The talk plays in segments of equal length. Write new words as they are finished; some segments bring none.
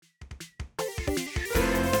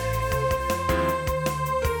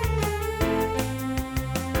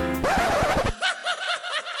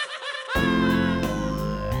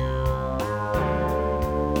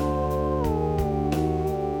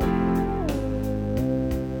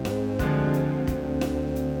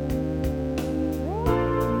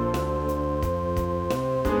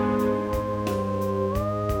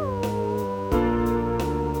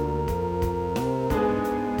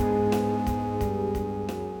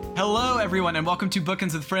Hello, everyone, and welcome to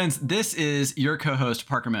Bookins with Friends. This is your co-host,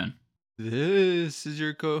 Parker Moon. This is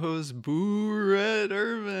your co-host, Boo Red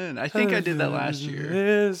Irvin. I think I did that last year.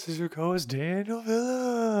 This is your co-host, Daniel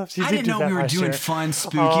Phillips. I didn't know we were doing fun,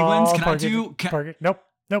 spooky ones. Can Parker, I do... Parker, nope.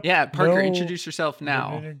 Yeah, Parker, no. introduce yourself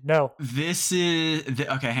now. No. This is...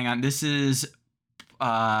 Okay, hang on. This is...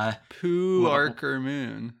 Pooh Arker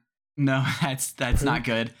Moon. No, that's not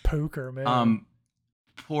good. Poker, man.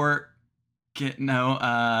 Parker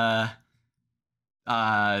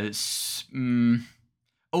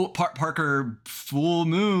Full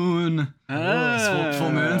Moon.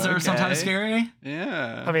 Full moons are sometimes scary.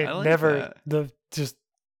 Yeah. I mean, like never just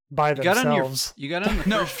by themselves. You got on the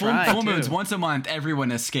No, first try, full moons too. once a month.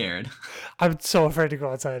 Everyone is scared. I'm so afraid to go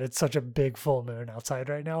outside. It's such a big full moon outside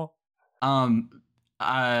right now.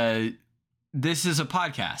 This is a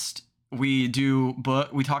podcast. We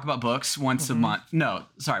talk about books once a month. No,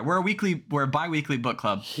 sorry. We're a bi-weekly book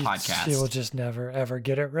club podcast. He will just never, ever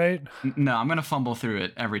get it right. No, I'm going to fumble through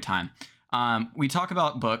it every time. We talk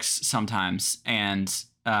about books sometimes. And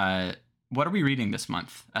what are we reading this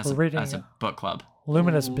month as a book club?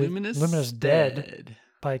 Luminous Dead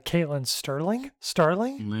by Caitlin Starling.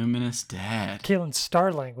 Luminous Dead. Caitlin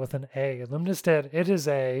Starling with an A. Luminous Dead. It is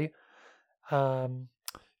a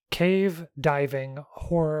cave diving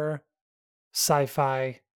horror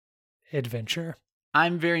sci-fi adventure.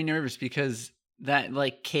 I'm very nervous because that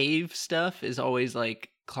like cave stuff is always like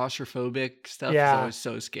claustrophobic stuff. Yeah. Is always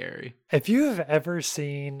so scary. If you have ever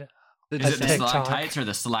seen Is it the TikTok. stalactites or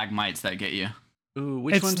the stalagmites that get you? Ooh,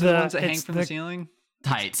 which It's ones are the ones that hang it's from the ceiling?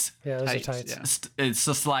 Tights. Yeah, those Tights, are tights. yeah. It's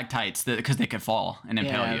the stalactites because they could fall and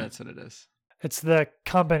impale Yeah, you. that's what it is. It's the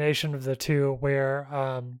combination of the two where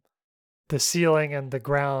the ceiling and the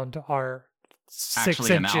ground are 6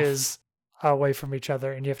 Actually a mouth. inches away from each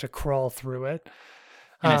other and you have to crawl through it.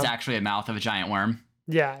 And it's actually a mouth of a giant worm.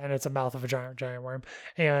 Yeah, and it's a mouth of a giant worm.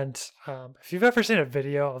 And if you've ever seen a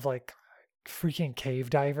video of like freaking cave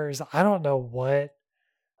divers, I don't know what.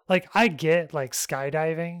 Like, I get like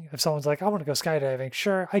skydiving. If someone's like, I want to go skydiving,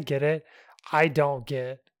 sure, I get it. I don't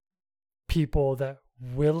get people that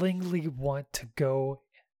willingly want to go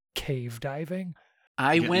cave diving.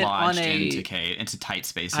 I Get went on lodged into tight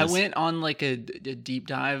spaces. I went on like a deep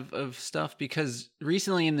dive of stuff because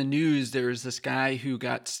recently in the news there was this guy who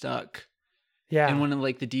got stuck Yeah. in one of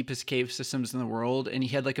like the deepest cave systems in the world, and he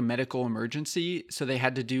had like a medical emergency, so they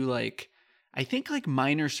had to do like I think like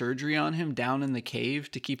minor surgery on him down in the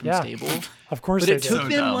cave to keep him stable. Of course But they it did.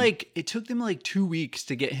 took them like 2 weeks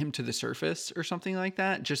to get him to the surface or something like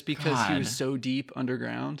that, just because he was so deep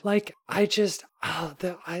underground. Like,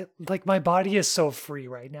 my body is so free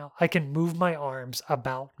right now. I can move my arms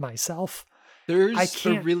about myself. There's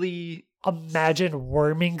can't- Imagine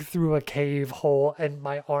worming through a cave hole and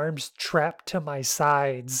my arms trapped to my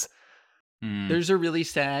sides. There's a really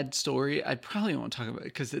sad story. I probably won't talk about it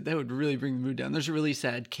because that would really bring the mood down. There's a really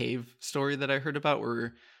sad cave story that I heard about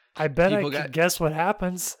where I bet I people could guess what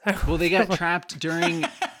happens. well, they got trapped during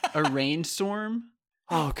a rainstorm.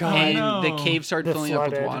 Oh God! And the cave started filling up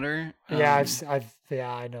with flooded. water. Yeah,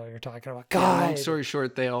 I know what you're talking about. Yeah, God. long story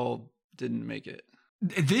short, they all didn't make it.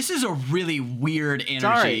 This is a really weird energy.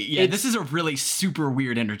 Sorry, this is a really super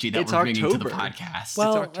weird energy that we're bringing to the podcast.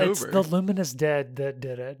 Well, October. it's the Luminous Dead that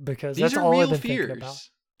did it because These that's are all real I've been fears. thinking about.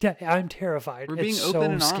 Yeah, I'm terrified. We're being it's open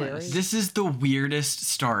so and scary. honest. This is the weirdest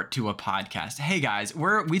start to a podcast. Hey guys,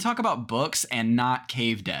 we talk about books and not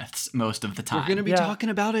cave deaths most of the time. We're going to be talking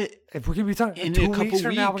about it If we're gonna be talking in 2 a couple weeks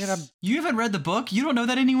from now, we're weeks. gonna. You haven't read the book. You don't know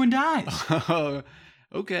that anyone dies.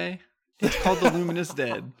 Okay. It's called The Luminous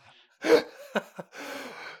Dead.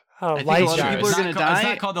 Oh, I think light a lot of shows. people are gonna It's die.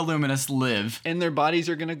 not called The Luminous Live. And their bodies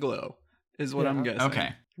are going to glow, is what Yeah. I'm guessing. Okay.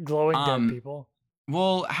 Glowing dead people.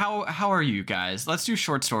 Well, how are you guys? Let's do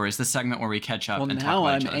short stories. This segment where we catch up Well, and talk now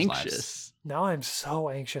about I'm each other's lives. anxious. Now I'm so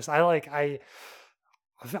anxious. I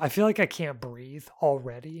feel like I can't breathe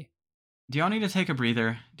already. Do y'all need to take a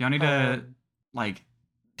breather? Do y'all need to like?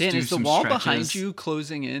 Dan, do is the some wall stretches? behind you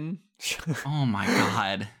closing in? Oh my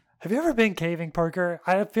god. Have you ever been caving, Parker?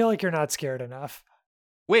 I feel like you're not scared enough.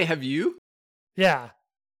 Wait, have you? Yeah.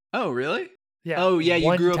 Oh, really? Yeah. Oh, yeah, you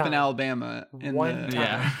one grew up in time. Alabama. One time.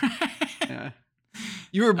 Yeah. Yeah.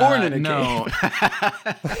 You were born in a no.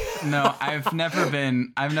 cave. No, I've never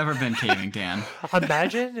been caving, Dan.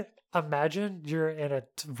 Imagine you're in a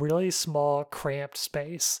really small, cramped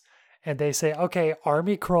space, and they say, "Okay,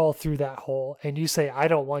 army crawl through that hole," and you say, "I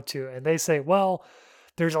don't want to," and they say, "Well,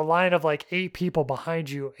 there's a line of like 8 people behind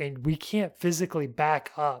you, and we can't physically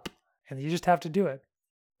back up, and you just have to do it."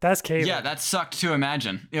 That's caving. Yeah, that sucked to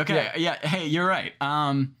imagine. Okay, yeah. Hey, you're right.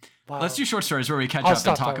 Wow. Let's do short stories where we catch up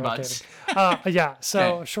and talk about. Yeah.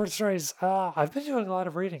 So Okay. short stories. I've been doing a lot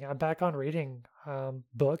of reading. I'm back on reading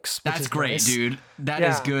books. Which That's is great, nice. dude. That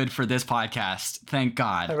is good for this podcast. Thank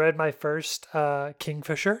God. I read my first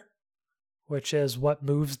Kingfisher, which is What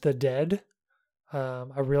Moves the Dead,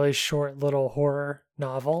 a really short little horror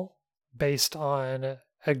novel based on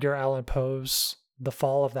Edgar Allan Poe's The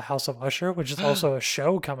Fall of the House of Usher, which is also a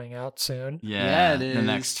show coming out soon. Yeah, it is. The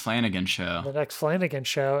next Flanagan show. The next Flanagan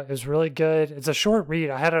show is really good. It's a short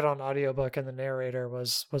read. I had it on audiobook, and the narrator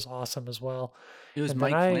was awesome as well. It was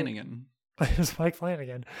Mike Flanagan. It was Mike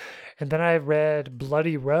Flanagan. And then I read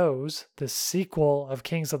Bloody Rose, the sequel of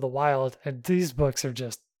Kings of the Wild, and these books are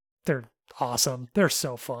they're awesome. They're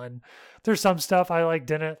so fun. There's some stuff I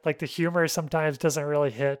didn't like. The humor sometimes doesn't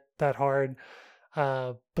really hit that hard.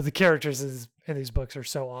 But the characters in these books are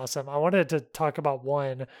so awesome. I wanted to talk about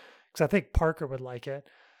one because I think Parker would like it.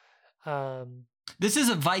 This is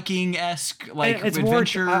a Viking-esque it's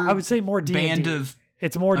adventure. More, I would say more D&D. Band of.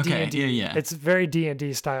 It's more Okay, D&D. yeah. It's very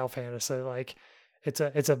D&D style fantasy.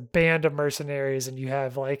 It's a band of mercenaries, and you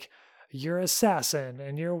have you're assassin,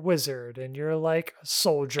 and you're wizard, and you're a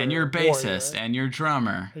soldier, And you're bassist, warrior. and you're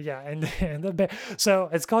drummer. Yeah, and so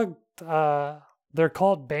it's called. They're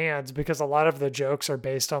called bands because a lot of the jokes are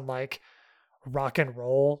based on rock and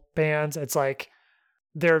roll bands. It's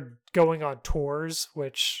they're going on tours,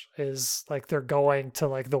 which is they're going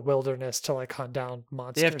to the wilderness to hunt down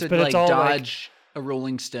monsters. They have to but it's all dodge a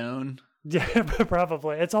rolling stone. Yeah,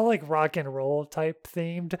 probably. It's all rock and roll type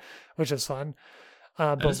themed, which is fun.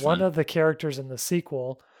 But one fun. of the characters in the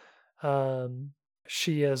sequel,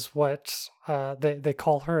 she is what they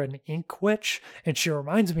call her an ink witch, and she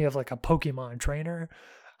reminds me of a Pokemon trainer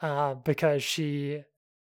because she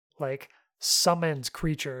summons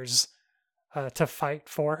creatures to fight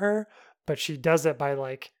for her, but she does it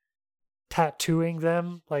by tattooing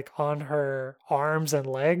them on her arms and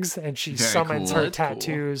legs, and she Very summons cool. her That's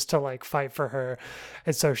tattoos to fight for her.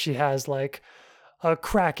 And so she has a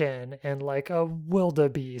kraken and a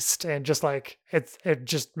wildebeest, and just it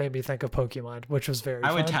just made me think of Pokemon, which was very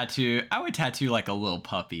fun. I would tattoo a little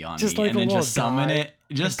puppy on Just me and then little just summon guy it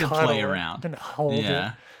just to and play cuddle it around. and hold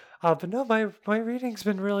Yeah. it. But no, my reading's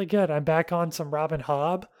been really good. I'm back on some Robin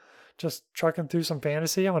Hobb, just trucking through some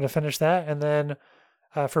fantasy. I'm going to finish that. And then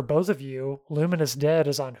for both of you, Luminous Dead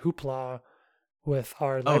is on Hoopla with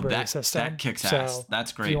our library system. That kicks So ass.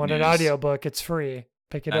 That's great if you want news. an audiobook, it's free.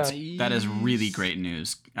 Pick it up. That is really great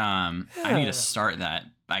news. I need to start that,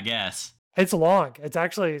 I guess. It's long. It's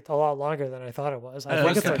actually a lot longer than I thought it was. I think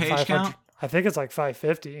What's it's the like page 500. count? I think it's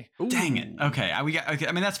 550. Dang it. Okay. Okay.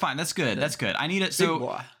 I mean, that's fine. That's good. That's good. I need it.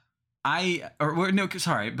 So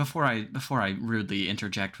before I rudely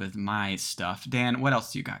interject with my stuff, Dan, what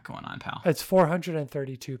else do you got going on, pal? It's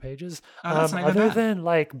 432 pages. Oh, that's not even other bad.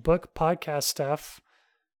 than book podcast stuff,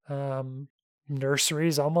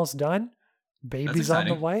 nursery's almost done. Baby's on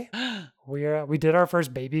the exciting. way. We did our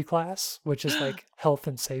first baby class, which is health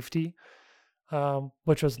and safety,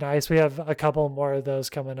 which was nice. We have a couple more of those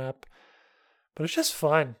coming up, but it's just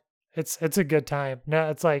fun. It's a good time. Now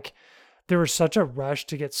it's there was such a rush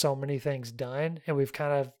to get so many things done, and we've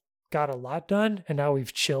kind of got a lot done, and now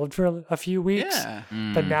we've chilled for a few weeks. Yeah.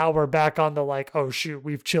 But now we're back on the oh shoot,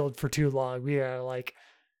 we've chilled for too long. We are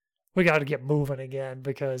we got to get moving again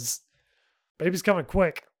because baby's coming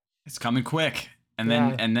quick. It's coming quick, and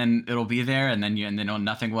then it'll be there, and then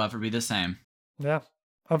nothing will ever be the same. Yeah,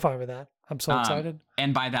 I'm fine with that. I'm so excited.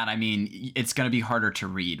 And by that I mean it's going to be harder to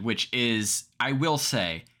read, which is, I will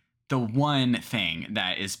say, the one thing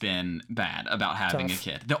that has been bad about having a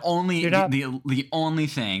kid. The only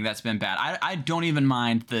thing that's been bad. I don't even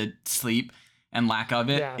mind the sleep and lack of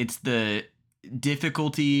it. Yeah. It's the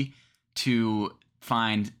difficulty to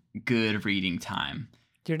find good reading time.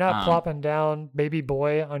 You're not plopping down baby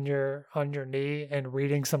boy on your knee and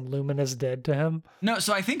reading some Luminous Dead to him. No,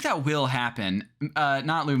 so I think that will happen.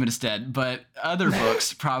 Not Luminous Dead, but other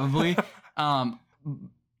books probably.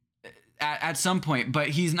 At some point, but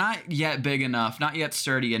he's not yet big enough, not yet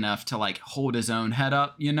sturdy enough to hold his own head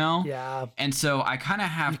up, Yeah. And so I kind of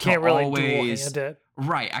have to can't really always dual hand it.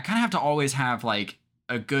 Right. I kind of have to always have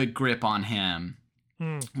a good grip on him,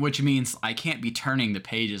 which means I can't be turning the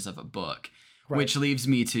pages of a book, which leaves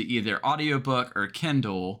me to either audiobook or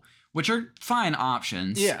Kindle, which are fine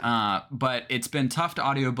options. Yeah. But it's been tough to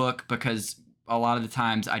audiobook because a lot of the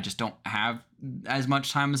times I just don't have as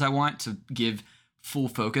much time as I want to give full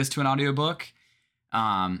focus to an audiobook.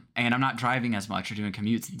 And I'm not driving as much or doing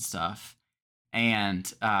commutes and stuff. And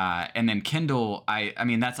then Kindle, I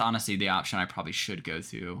mean, that's honestly the option I probably should go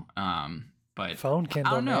through. But Phone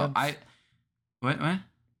Kindle. I don't know. Man. What?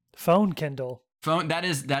 Phone Kindle. Phone. That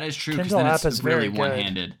is true, because Kindle then app it's is really very good.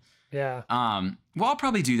 one-handed. Yeah. Well, I'll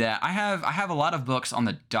probably do that. I have a lot of books on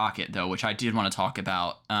the docket though, which I did want to talk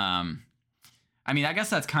about. I mean, I guess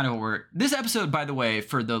that's kind of what this episode, by the way,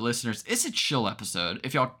 for the listeners, it's a chill episode.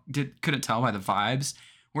 If y'all couldn't tell by the vibes,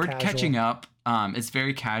 we're catching up. It's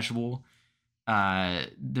very casual.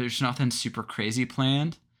 There's nothing super crazy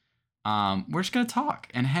planned. We're just gonna talk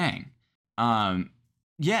and hang.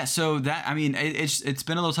 Yeah. So that, I mean, it's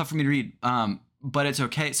been a little tough for me to read. But it's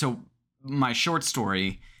okay. So my short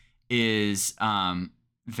story is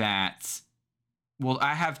that, well,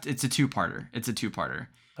 it's a two-parter.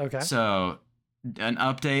 Okay. So an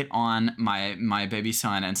update on my baby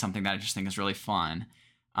son, and something that I just think is really fun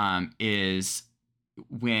is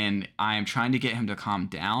when I am trying to get him to calm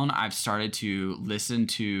down, I've started to listen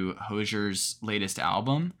to Hosier's latest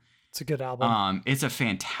album. It's a good album. It's a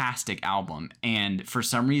fantastic album, and for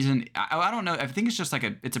some reason, I don't know, I think it's just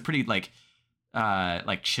it's a pretty like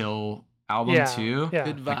chill album too. Yeah.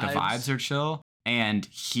 Good vibes. Like the vibes are chill, and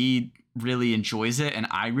he really enjoys it, and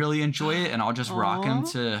I really enjoy it, and I'll just rock him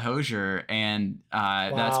to Hosier, and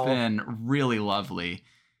that's been really lovely.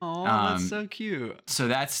 Oh, that's so cute. So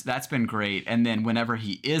that's been great. And then whenever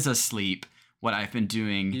he is asleep, what I've been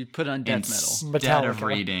doing, you put on death metal instead of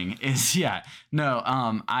reading is I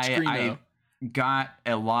got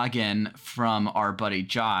a login from our buddy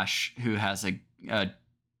Josh, who has a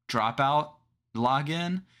Dropout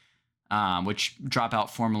login, which Dropout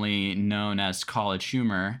formerly known as College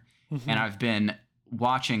Humor. Mm-hmm. And I've been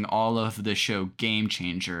watching all of the show Game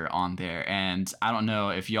Changer on there, and I don't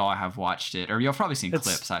know if y'all have watched it, or y'all probably seen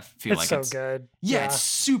clips. I feel like it's so good. Yeah, it's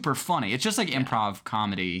super funny. It's just like improv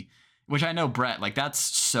comedy, which I know, Brett, like that's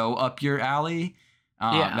so up your alley.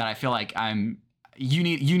 That I feel like you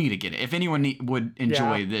need to get it. If anyone would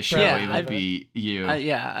enjoy this show, it would be you.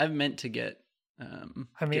 I've meant to get.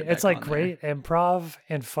 I mean, it's like great improv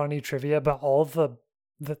and funny trivia, but all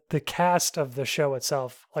the cast of the show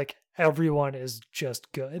itself, like everyone is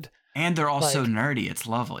just good. And they're all so nerdy. It's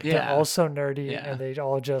lovely. They're all so nerdy, and they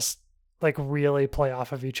all just like really play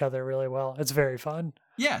off of each other really well. It's very fun.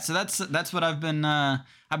 Yeah, so that's what I've been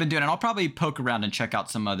doing, and I'll probably poke around and check out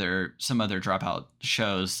some other Dropout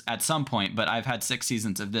shows at some point. But I've had 6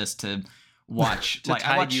 seasons of this to watch.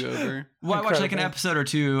 I watch like an episode or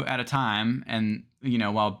two at a time, and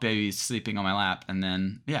while baby's sleeping on my lap, and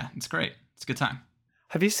then it's great. It's a good time.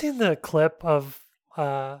 Have you seen the clip of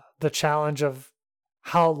the challenge of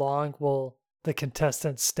how long will the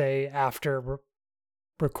contestants stay after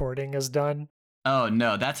recording is done? Oh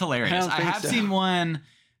no, that's hilarious. I have seen one.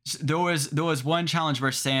 There was one challenge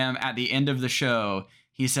where Sam, at the end of the show,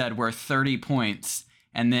 he said we're 30 points,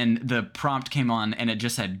 and then the prompt came on and it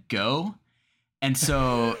just said go. And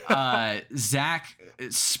so Zach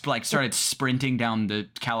started sprinting down the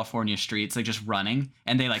California streets, like just running,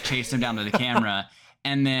 and they chased him down to the camera.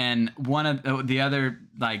 And then one of the other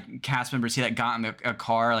cast members, he got in a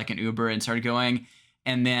car, like an Uber, and started going.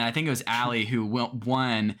 And then I think it was Allie who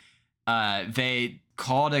won. They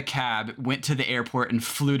called a cab, went to the airport, and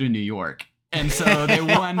flew to New York. And so they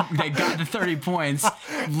won. They got the 30 points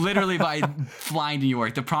literally by flying to New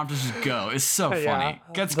York. The prompt was just go. It's so funny.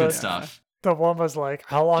 That's good stuff. The one was like,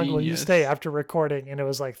 how long will you stay after recording? And it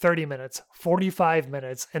was like 30 minutes, 45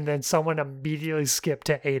 minutes. And then someone immediately skipped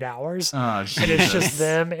to 8 hours. Oh, and it's just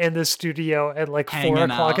them in the studio at like hanging 4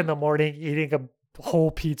 o'clock in the morning eating a whole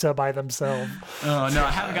pizza by themselves. Oh, no, I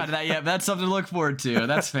haven't got to that yet. But that's something to look forward to.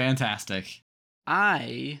 That's fantastic.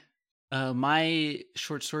 My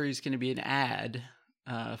short story is going to be an ad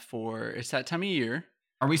for, it's that time of year.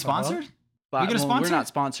 Are we sponsored? But, we get a sponsor? We're not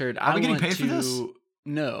sponsored. Are we getting paid for this?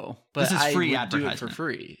 No, but this is free I would do it for advertisement.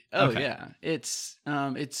 free. Oh Okay. yeah, it's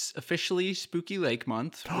officially Spooky Lake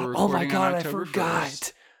Month. We're Oh my recording god, on I October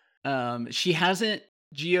forgot. 1st.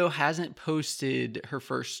 Gio hasn't posted her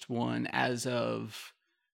first one as of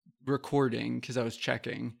recording because I was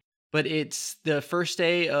checking. But it's the first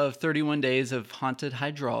day of 31 days of haunted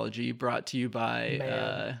hydrology, brought to you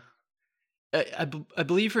by I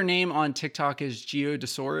believe her name on TikTok is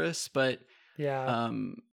Geodosaurus, but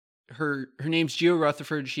her name's Geo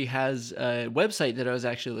Rutherford. She has a website that I was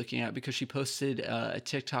actually looking at because she posted a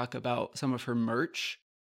TikTok about some of her merch.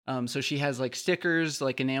 So she has stickers,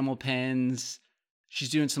 enamel pens. She's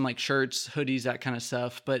doing some shirts, hoodies, that kind of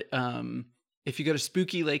stuff. But if you go to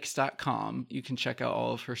spookylakes.com, you can check out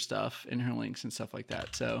all of her stuff and her links and stuff like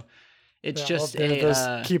that. So it's just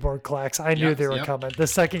those keyboard clacks. I knew they were coming. The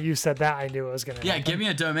second you said that, I knew it was going to happen. Yeah, give me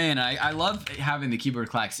a domain. I love having the keyboard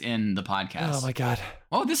clacks in the podcast. Oh my god.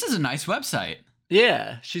 Oh, this is a nice website.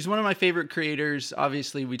 Yeah, she's one of my favorite creators.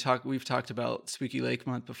 Obviously, we've talked about Spooky Lake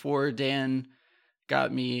Month before. Dan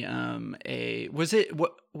got me was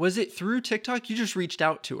it through TikTok? You just reached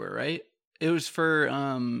out to her, right? It was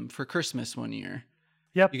for Christmas one year.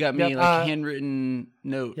 Yep. You got me yep, like a handwritten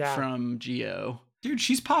note yeah. from Geo. Dude,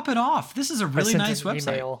 she's popping off. This is a I really sent nice an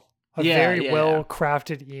website. email, a Yeah, very yeah, well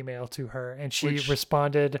crafted email to her, and she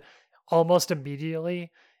responded almost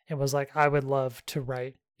immediately and was like, "I would love to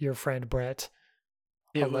write your friend Brett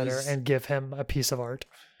a letter and give him a piece of art."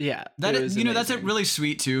 Yeah, that is, amazing. that's really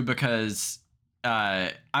sweet too, because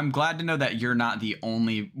I'm glad to know that you're not the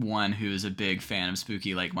only one who's a big fan of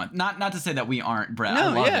Spooky Lake Month. Not to say that we aren't, Brett. No,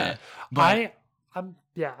 I love yeah. it. But I'm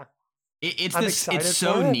yeah. It's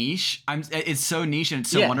so niche. It's so niche and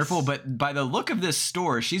it's so wonderful. But by the look of this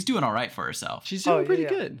store, she's doing all right for herself. She's doing pretty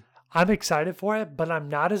good. I'm excited for it, but I'm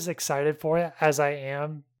not as excited for it as I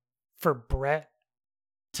am for Brett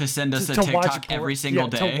to send us a TikTok every single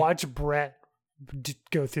day. To watch Brett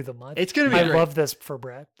go through the month. It's gonna be great. I love this for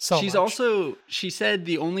Brett so much. She said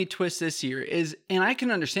the only twist this year is, and I can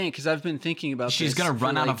understand because I've been thinking about she's this gonna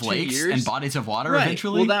run out of lakes and bodies of water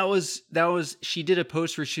eventually. Well, that was she did a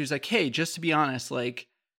post where she was like, hey, just to be honest, like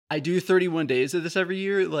I do 31 days of this every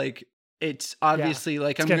year, like it's obviously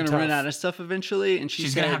like I'm gonna run out of stuff eventually, and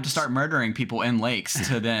she's gonna have to start murdering people in lakes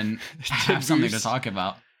to then have something to talk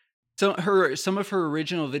about. So some of her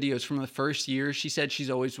original videos from the first year, she said she's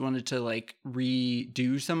always wanted to like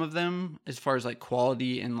redo some of them as far as like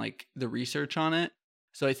quality and like the research on it.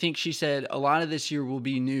 So I think she said a lot of this year will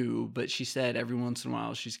be new, but she said every once in a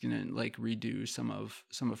while she's gonna like redo some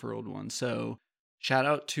of her old ones. So shout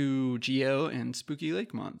out to Geo and Spooky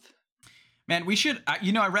Lake Month. Man, we should. I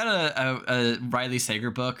read a Riley Sager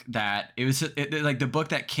book that it was like the book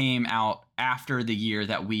that came out after the year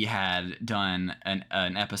that we had done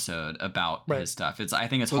an episode about his stuff. I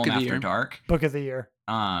think it's Home After Dark. Book of the Year.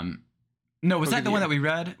 No, was that the one that we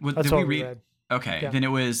read? That's did what we read? Okay, yeah. Then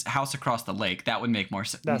it was House Across the Lake. That would make more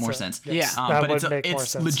sense. Yes. Yeah, that but would make more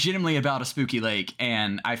sense. Legitimately about a spooky lake,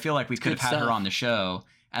 and I feel like we could have had her on the show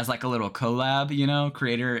as like a little collab.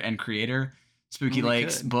 Creator and creator. Spooky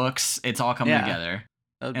Lakes, books, it's all coming together.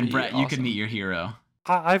 And Brett, you could meet your hero.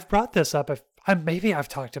 I've brought this up. Maybe I've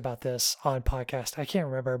talked about this on podcast. I can't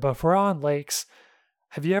remember. But if we're on lakes,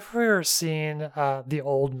 have you ever seen The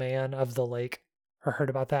Old Man of the Lake or heard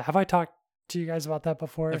about that? Have I talked to you guys about that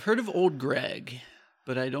before? I've heard of Old Greg,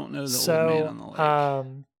 but I don't know the Old Man on the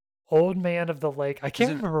Lake. Old Man of the Lake. I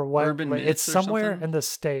can't remember what. It's somewhere in the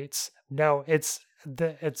States. No, it's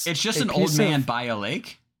just an old man by a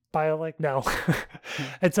lake. By a lake? No.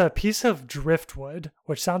 It's a piece of driftwood,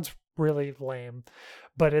 which sounds really lame,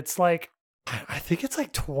 but it's like, I think it's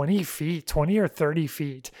like 20 or 30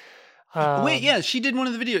 feet. Wait, yeah, she did one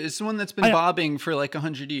of the videos. It's the one that's been bobbing for like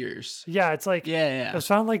 100 years. Yeah, it's like, it was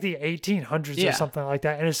found like the 1800s or something like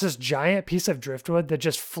that. And it's this giant piece of driftwood that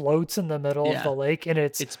just floats in the middle of the lake. And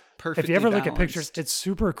it's perfect. If you ever look at pictures, it's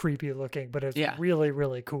super creepy looking, but it's really,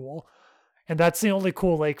 really cool. And that's the only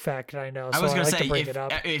cool lake fact I know. So I was going to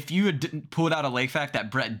say, if you had pulled out a lake fact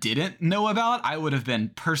that Brett didn't know about, I would have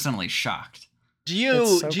been personally shocked.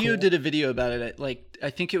 Geo did a video about it like I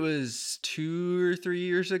think it was 2 or 3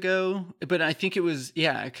 years ago, but I think it was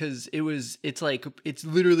because it's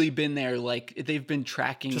literally been there, like they've been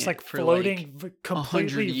tracking just it like for floating like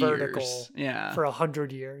completely vertical for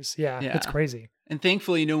 100 years. Yeah, it's crazy. And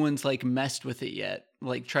thankfully no one's like messed with it yet,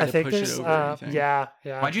 like try to push it over or anything. Yeah.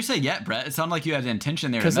 Why'd you say yet, Brett? It sounded like you had an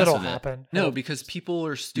intention there to mess it'll with happen. it. No, because people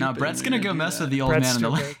are stupid. No, Brett's gonna go mess with the old man in the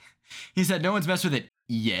lake. He said no one's messed with it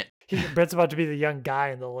yet. Brett's about to be the young guy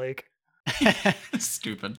in the lake.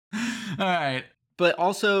 Stupid. All right. But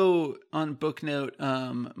also on book note,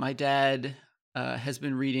 my dad has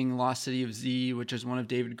been reading Lost City of Z, which is one of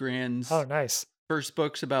David Grann's first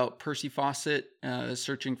books about Percy Fawcett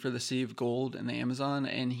searching for the Sea of Gold in the Amazon,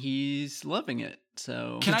 and he's loving it.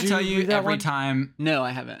 So can I tell you every time? No,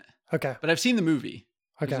 I haven't. Okay. But I've seen the movie.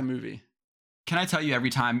 Okay. There's a movie. Can I tell you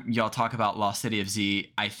every time y'all talk about Lost City of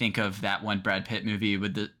Z, I think of that one Brad Pitt movie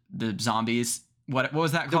with the zombies. What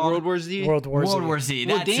was that called? World War Z. World War Z.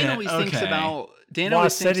 Well, Dan always thinks about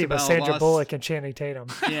Lost City with Sandra Bullock and Channing Tatum.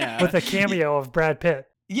 Yeah. With a cameo of Brad Pitt.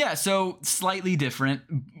 Yeah, so slightly different,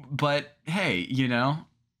 but hey,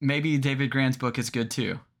 maybe David Grann's book is good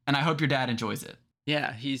too. And I hope your dad enjoys it.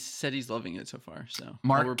 Yeah, he's said he's loving it so far. So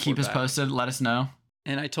Mark, keep us posted. Let us know.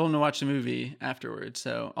 And I told him to watch the movie afterwards,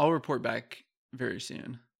 so I'll report back very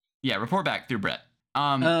soon. Yeah, report back through Brett. Go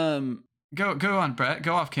on, Brett.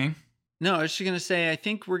 Go off, King. No, I was just gonna say I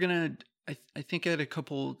think we're gonna. I think I had a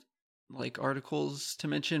couple like articles to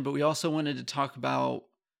mention, but we also wanted to talk about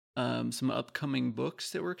some upcoming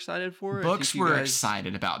books that we're excited for. Books we're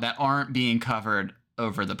excited about that aren't being covered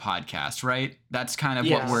over the podcast, right? That's kind of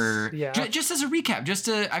Yes. what we're Yeah. just as a recap.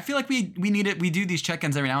 I feel like we need it. We do these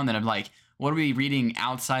check-ins every now and then of like, what are we reading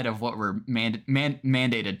outside of what we're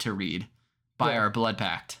mandated to read by our blood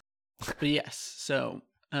pact? But yes, so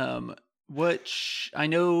which I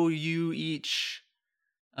know you each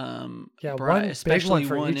Yeah, brought, one especially big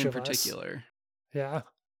one for one each in of us. particular. Yeah.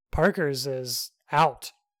 Parker's is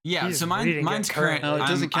out. Yeah, He's so reading mine's it current. No, it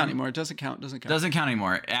doesn't count I'm- anymore. It doesn't count. Doesn't count. Doesn't count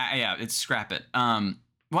anymore. Yeah, it's scrap it. Well,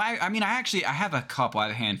 I mean, I have a couple. I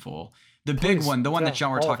have a handful. The big Please, one, the one that yeah,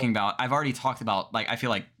 y'all were all of talking them. about, I've already talked about. Like, I feel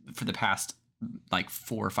like for the past like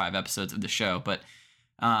 4 or 5 episodes of the show. But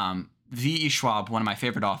V.E. Schwab, one of my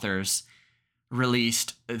favorite authors,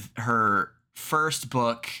 released her first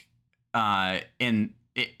book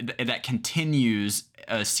that continues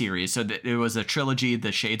a series. So it was a trilogy,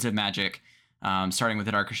 The Shades of Magic. Starting with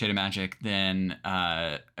A Darker Shade of Magic, then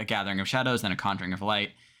A Gathering of Shadows, then A Conjuring of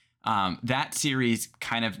Light. That series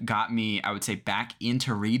kind of got me, I would say, back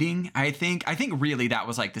into reading. I think really that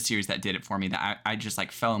was like the series that did it for me, that I just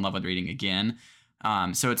like fell in love with reading again.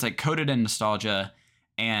 So it's like coated in nostalgia,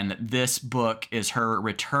 and this book is her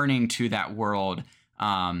returning to that world.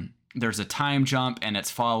 There's a time jump, and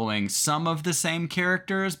it's following some of the same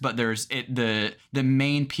characters, but the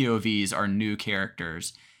main POVs are new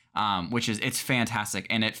characters. Which is, it's fantastic,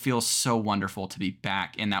 and it feels so wonderful to be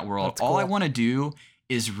back in that world. That's all I cool. want to do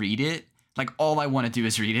is read it. Like, all I want to do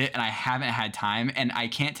is read it, and I haven't had time, and I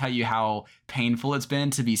can't tell you how painful it's been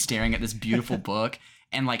to be staring at this beautiful book.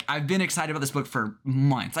 And like, I've been excited about this book for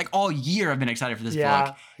months. Like, all year I've been excited for this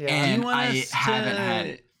book. Yeah. And Do you want I us haven't to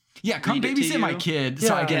had. Yeah, come read it to babysit my you? kid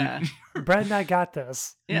so I Yeah. can. Brett and I got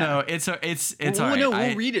this. Yeah. No, it's all right. No,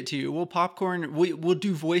 we'll read it to you. We'll popcorn. We'll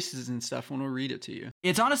do voices and stuff when we read it to you.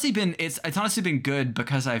 It's honestly been good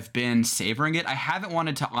because I've been savoring it. I haven't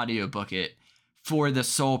wanted to audiobook it for the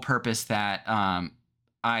sole purpose that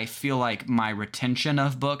I feel like my retention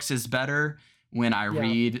of books is better when I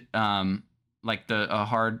read like a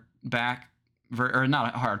hardback or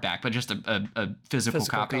not a hardback, but just a physical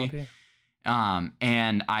copy.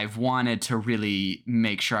 And I've wanted to really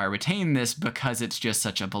make sure I retain this because it's just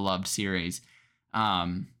such a beloved series.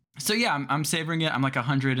 So yeah, I'm savoring it. I'm like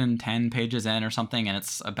 110 pages in or something, and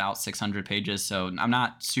it's about 600 pages. So I'm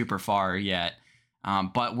not super far yet.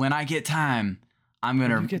 But when I get time, I'm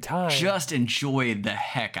going to just enjoy the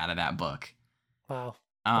heck out of that book. Wow.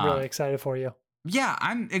 I'm really excited for you. Yeah,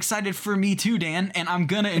 I'm excited for me too, Dan, and I'm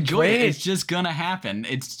going to enjoy it. It's just going to happen.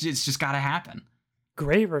 It's just got to happen.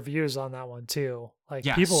 Great reviews on that one too. Like,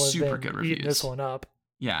 Yeah, people super have good been eating reviews. this one up.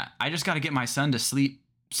 Yeah, I just got to get my son to sleep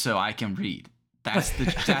so I can read. That's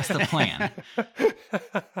the plan.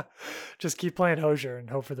 Just keep playing Hosier and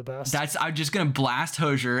hope for the best. I'm just gonna blast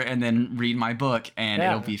Hosier and then read my book, and Yeah.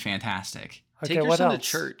 it'll be fantastic. Okay, Take your what son else? to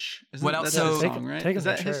church. What else? That's So- his song, right? take him Is to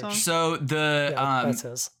that his church. song? So the Yeah, that's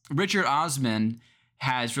his. Richard Osman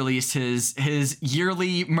has released his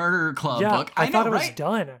yearly murder club Yeah, book. I know, thought it was right?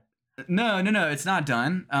 done. No, it's not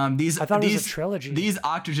done. I thought it was a trilogy. These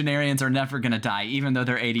octogenarians are never gonna die, even though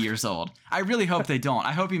they're 80 years old. I really hope they don't.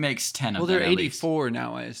 I hope he makes 10 Well, of them. they're at least. 84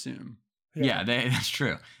 now, I assume. Yeah, that's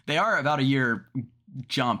true. They are about a year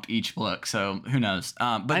jump each book, so who knows?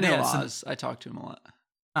 But I know yeah, Oz. I talk to him a lot.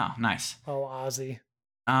 oh, nice. Oh, Ozzy.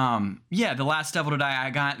 Yeah, The Last Devil to Die. I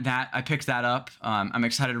got that. I picked that up. I'm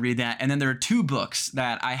excited to read that. And then there are 2 books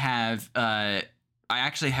that I have. I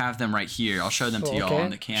actually have them right here. I'll show them to y'all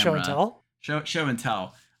on the camera. Show and tell. Show and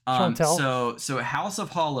tell. Show and tell. So House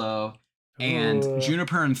of Hollow and Ooh.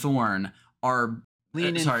 Juniper and Thorn are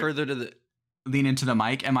Lean in sorry. further to the. lean into the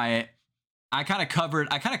mic. I kind of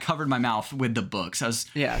covered my mouth with the books. I was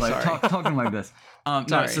Yeah, like sorry. talking like this. No,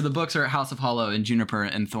 Sorry. so the books are House of Hollow and Juniper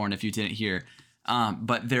and Thorn, if you didn't hear.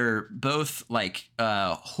 But they're both like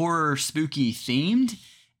horror spooky themed,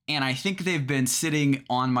 and I think they've been sitting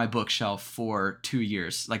on my bookshelf for 2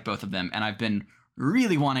 years, like both of them, and I've been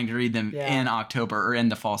really wanting to read them in October or in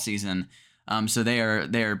the fall season. So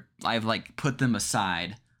I've like put them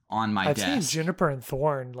aside on my I've desk. seen Juniper and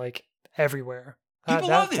Thorn like everywhere. People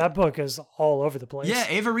love it. That book is all over the place. Yeah,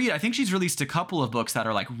 Ava Reed, I think she's released a couple of books that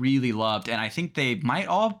are like really loved, and I think they might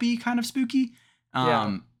all be kind of spooky.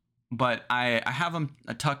 But I have them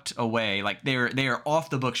tucked away, like they are off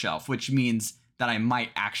the bookshelf, which means that I might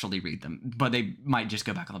actually read them, but they might just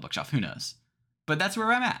go back on the bookshelf. Who knows? But that's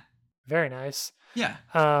where I'm at. Very nice. Yeah.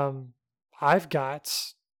 I've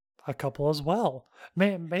got a couple as well.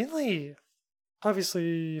 Mainly,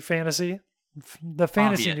 obviously, fantasy. The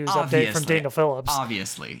fantasy news update from Daniel Phillips.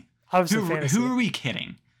 Obviously. Obviously, fantasy. Who are we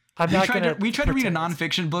kidding? I'm we not tried gonna. we tried to read a pretend.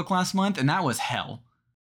 nonfiction book last month, and that was hell.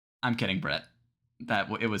 I'm kidding, Brett.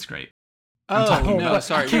 It was great. Oh, no, but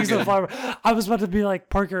sorry. You're Kings of the good. Flower. I was about to be like,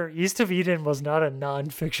 Parker, East of Eden was not a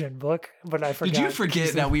nonfiction book, but I forgot. Did you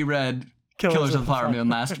forget that we read Killers of the Flower Moon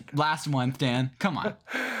last month, Dan? Come on.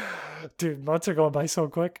 Dude, months are going by so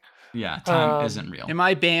quick. Yeah, time isn't real. Am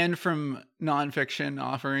I banned from nonfiction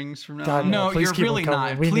offerings from now God, on? no. No, please you're keep really them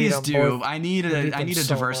coming. not. We need Please them do. both. I need We need to them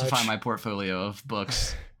so diversify much. my portfolio of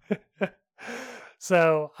books.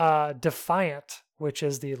 So, Defiant, which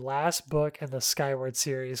is the last book in the Skyward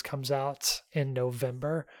series, comes out in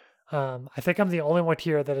November. I think I'm the only one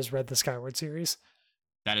here that has read the Skyward series.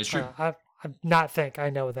 That is true. I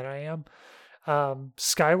know that I am.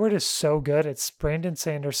 Skyward is so good. It's Brandon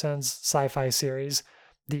Sanderson's sci-fi series.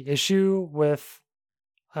 The issue with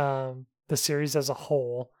the series as a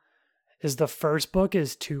whole is the first book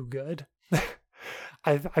is too good.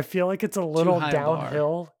 I feel like it's a little high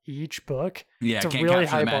downhill each book. Yeah, It's a can't really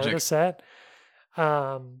capture high the bar magic. to set.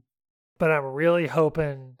 But I'm really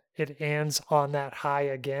hoping it ends on that high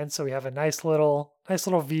again, so we have a nice little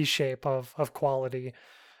V shape of quality.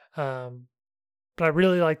 But I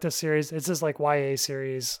really like this series. It's just like YA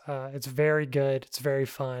series. It's very good. It's very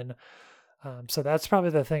fun. So that's probably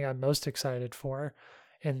the thing I'm most excited for.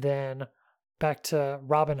 And then back to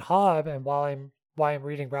Robin Hobb, and why I'm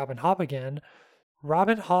reading Robin Hobb again.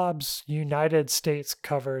 Robin Hobb's United States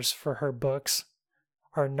covers for her books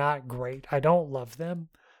are not great. I don't love them.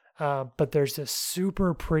 But there's this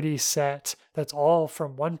super pretty set that's all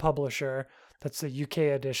from one publisher. That's the UK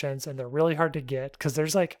editions, and they're really hard to get because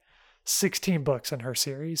there's like 16 books in her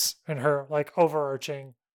series and her like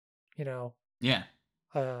overarching, Yeah.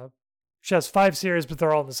 She has 5 series, but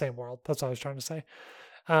they're all in the same world. That's what I was trying to say.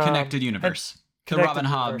 Connected universe. The Connected Robin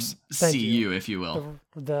Hobb universe. Thank CU, you. if you will.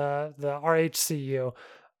 The RHCU.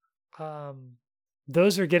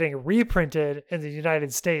 Those are getting reprinted in the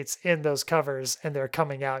United States in those covers, and they're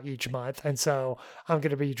coming out each month. And so I'm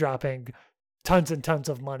going to be dropping tons and tons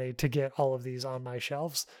of money to get all of these on my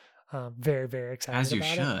shelves. Very, very excited As you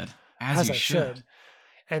about should. it. As you I should.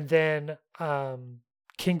 And then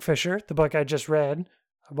Kingfisher, the book I just read,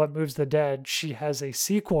 What Moves the Dead, she has a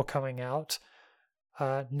sequel coming out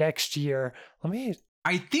next year.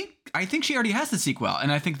 I think she already has the sequel,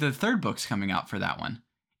 and I think the third book's coming out for that one.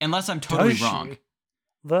 Unless I'm totally wrong.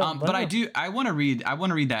 But I want to read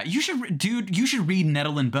that. You should read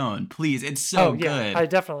Nettle and Bone, please. It's so good. I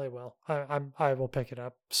definitely will. I will pick it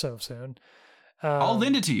up so soon. I'll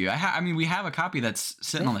lend it to you. We have a copy that's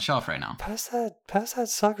sitting on the shelf right now. Pass that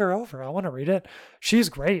sucker over. I want to read it. She's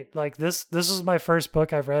great. Like this is my first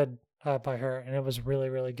book I've read by her, and it was really,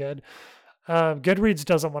 really good. Goodreads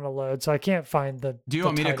doesn't want to load, so I can't find the. Do you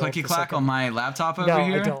want me to clicky clack on my laptop over no,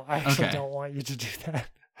 here? I don't. I actually don't want you to do that.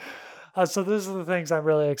 So those are the things I'm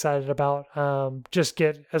really excited about. Just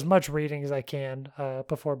get as much reading as I can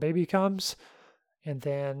before baby comes, and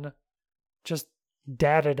then just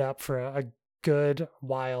dad it up for a good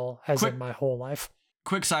while, in my whole life.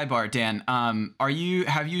 Quick sidebar, Dan.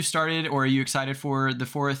 Have you started, or are you excited for the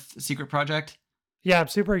 4th secret project? Yeah, I'm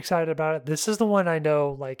super excited about it. This is the one I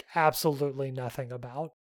know like absolutely nothing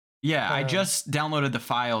about. Yeah, I just downloaded the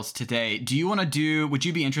files today. Would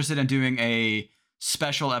you be interested in doing a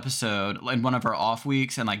special episode in one of our off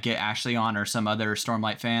weeks and like get Ashley on or some other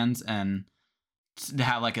Stormlight fans and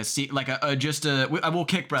have like we'll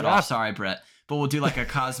kick Brett off. Sorry, Brett. But we'll do like a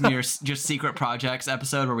Cosmere just secret projects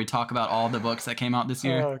episode where we talk about all the books that came out this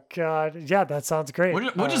year. Oh God. Yeah, that sounds great.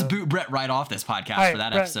 We'll just boot Brett right off this podcast for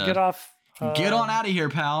that Brett, episode. Get off. Get on out of here,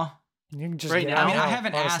 pal. You can just right now. I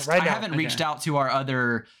haven't reached out to our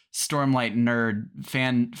other Stormlight nerd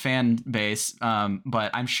fan base,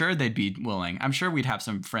 but I'm sure they'd be willing. I'm sure we'd have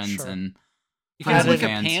some friends and you could do like a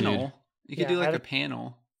panel. You could do like a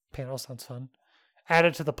panel. Panel sounds fun. Add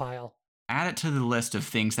it to the pile. Add it to the list of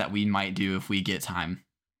things that we might do if we get time.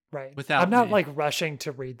 Right. I'm not like rushing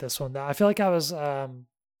to read this one though. I feel like I was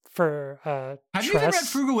for Have you even read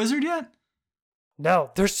Frugal Wizard yet?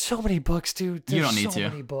 No, there's so many books, dude. There's you don't need so to.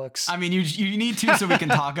 Many books. I mean, you need to so we can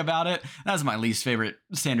talk about it. That's my least favorite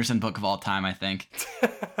Sanderson book of all time, I think.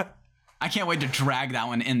 I can't wait to drag that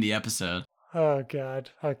one in the episode. Oh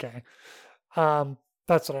God. Okay.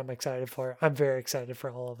 That's what I'm excited for. I'm very excited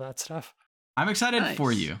for all of that stuff. I'm excited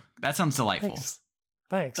for you. That sounds delightful.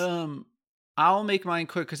 Thanks. I'll make mine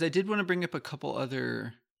quick because I did want to bring up a couple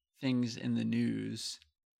other things in the news.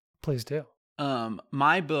 Please do.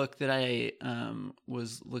 My book that I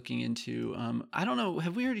was looking into, I don't know,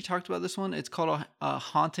 have we already talked about this one? It's called a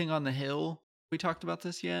Haunting on the Hill. We talked about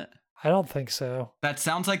this yet? I don't think so. That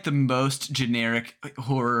sounds like the most generic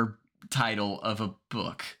horror title of a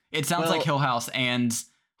book. It sounds like Hill House and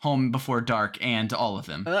Home Before Dark and all of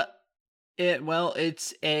them.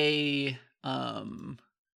 It's a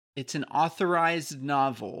It's an authorized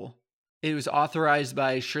novel. It was authorized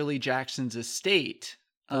by Shirley Jackson's estate.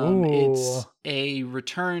 Ooh. It's a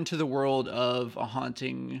return to the world of A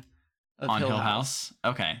Haunting of On Hill Hill House.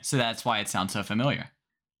 House? Okay, so that's why it sounds so familiar.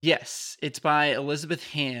 Yes, it's by Elizabeth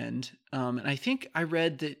Hand. And I think I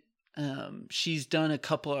read that she's done a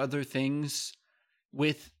couple other things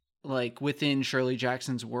within Shirley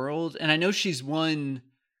Jackson's world. And I know she's won.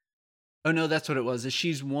 Oh no, that's what it was. Is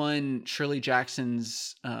she's won Shirley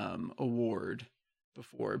Jackson's award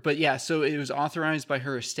before. But yeah, so it was authorized by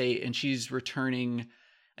her estate, and she's returning.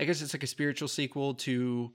 I guess it's like a spiritual sequel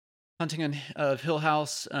to of Hill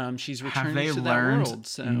House. She's Have returning they to that learned world.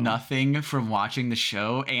 So nothing from watching the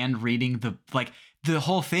show and reading the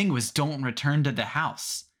whole thing was don't return to the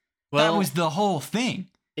house. That was the whole thing.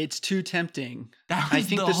 It's too tempting. That was I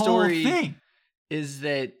think the the whole story thing. is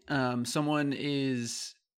that someone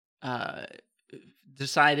is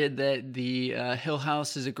decided that the Hill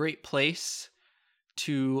House is a great place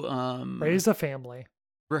to Raise a family.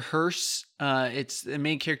 rehearse. It's the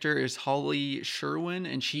main character is Holly Sherwin,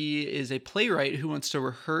 and she is a playwright who wants to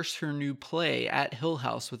rehearse her new play at Hill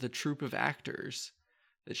House with a troupe of actors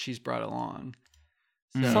that she's brought along.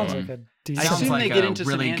 So, Sounds like a decent. assume Sounds like they get a into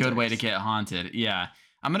really good way to semantics. get haunted. Yeah.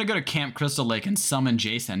 I'm going to go to Camp Crystal Lake and summon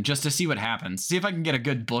Jason just to see what happens. See if I can get a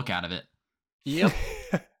good book out of it. Yep.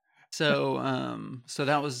 So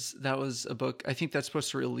that was a book. I think that's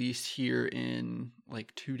supposed to release here in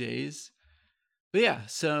like 2 days. But yeah,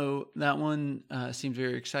 so that one seems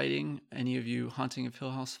very exciting. Any of you Haunting of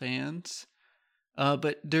Hill House fans?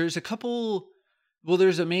 But there's a couple. Well,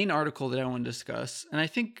 there's a main article that I want to discuss, and I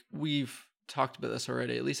think we've talked about this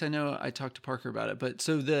already. At least I know I talked to Parker about it. But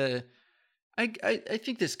so I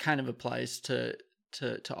think this kind of applies to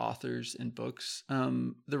authors and books.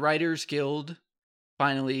 The Writers Guild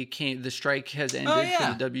finally came. The strike has ended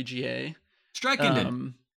for the WGA. Strike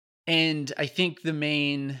ended. And I think the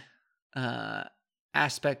main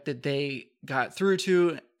aspect that they got through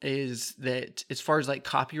to is that as far as like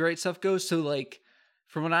copyright stuff goes, so like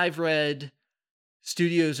from what I've read,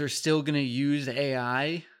 studios are still going to use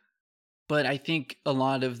AI, but I think a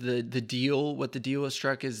lot of the deal was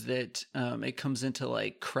struck is that it comes into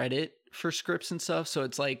like credit for scripts and stuff. So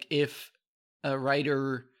it's like if a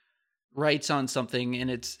writer writes on something and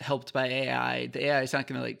it's helped by AI, the AI is not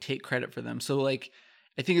going to like take credit for them. So like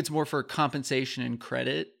I think it's more for compensation and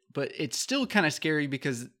credit, but it's still kind of scary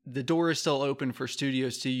because the door is still open for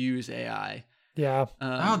studios to use AI. Yeah.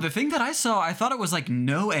 The thing that I saw, I thought it was like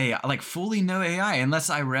no AI, like fully no AI, unless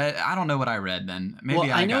I don't know what I read then.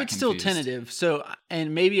 Maybe I know got it's confused. still tentative. So,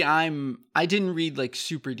 and maybe I didn't read like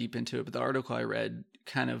super deep into it, but the article I read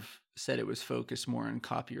kind of said it was focused more on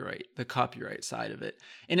the copyright side of it.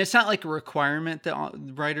 And it's not like a requirement that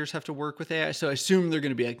writers have to work with AI. So I assume they're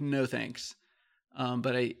going to be like, no, thanks.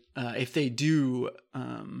 But if they do,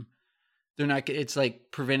 they're not. It's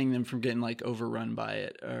like preventing them from getting like overrun by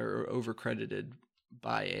it or overcredited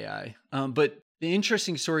by AI. But the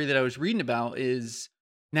interesting story that I was reading about is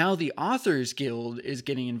now the Authors Guild is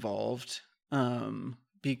getting involved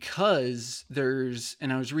because there's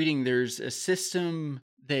a system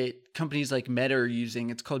that companies like Meta are using.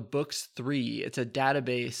 It's called Books3. It's a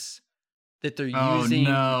database that they're using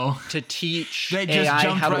to teach They just AI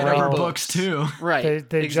jumped how to right write over books. Books2. Right.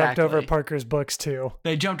 They jumped over exactly. Parker's books too.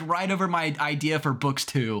 They jumped right over my idea for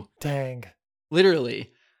Books2. Dang.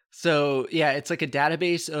 Literally. So yeah, it's like a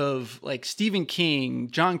database of like Stephen King,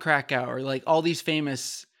 John Krakauer, like all these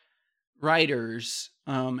famous writers.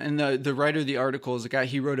 And the writer of the article is a guy,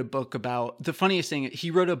 he wrote a book about, the funniest thing,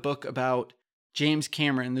 he wrote a book about James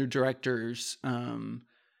Cameron, their director's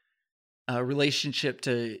relationship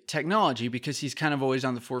to technology, because he's kind of always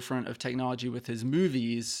on the forefront of technology with his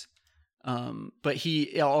movies. But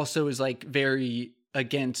he also is like very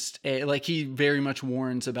against he very much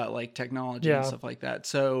warns about like technology and stuff like that.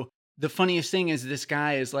 So the funniest thing is this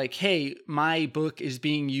guy is like, hey, my book is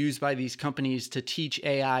being used by these companies to teach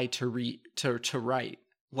AI to write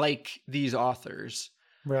like these authors.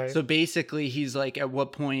 Right. So basically he's like, at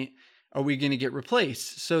what point are we going to get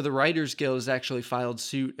replaced? So the Writers Guild has actually filed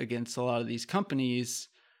suit against a lot of these companies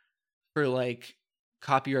for like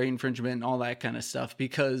copyright infringement and all that kind of stuff,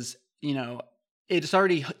 because, you know, it's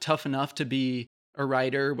already tough enough to be a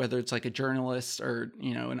writer, whether it's like a journalist or,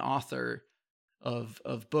 you know, an author of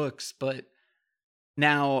books. But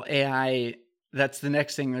now AI, that's the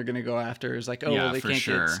next thing they're going to go after is like,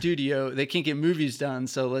 they can't get movies done.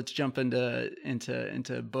 So let's jump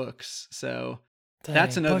into books. So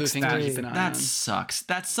That's Dang, another Books thing to 3. keep an eye That on. sucks.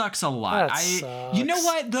 That sucks a lot. That You know sucks.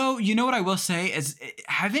 what though? You know what I will say is,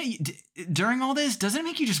 during all this, doesn't it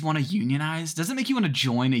make you just want to unionize? Doesn't it make you want to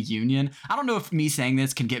join a union? I don't know if me saying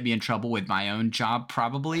this can get me in trouble with my own job.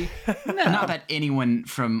 Probably. No. Not that anyone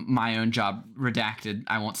from my own job, redacted,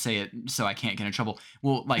 I won't say it so I can't get in trouble,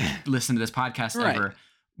 will like listen to this podcast Right. ever.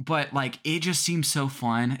 But like, it just seems so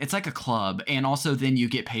fun. It's like a club, and also then you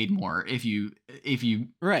get paid more if you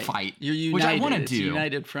Right. fight. You're united. Which I want to It's do. a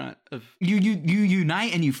united front of. You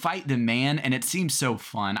unite and you fight the man, and it seems so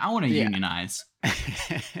fun. I want to Yeah. unionize.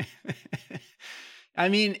 I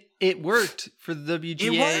mean, it worked for the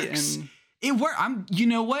WGA. It works. It worked. You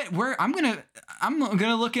know what? I'm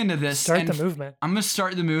gonna look into this. Start and the movement. I'm gonna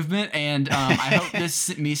start the movement, and I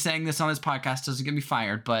hope me saying this on this podcast doesn't get me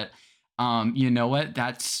fired. But you know what?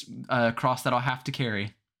 That's a cross that I'll have to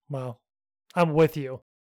carry. Well, I'm with you.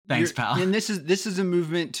 Thanks, pal. And this is a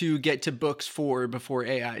movement to get to Books4 before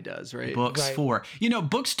AI does, right? Books4. You know,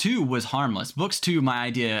 Books2 was harmless. Books2, my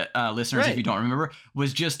idea, listeners, Right. if you don't remember,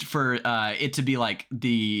 was just for it to be like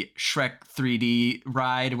the Shrek 3D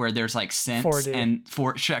ride where there's like scents 4D. and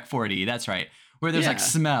Shrek 4D. That's right. Where there's like Yeah.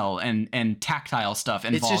 smell and tactile stuff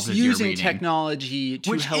It's involved just as you're using reading. technology to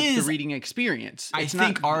Which help the is, reading experience. I It's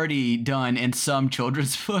think not, already done in some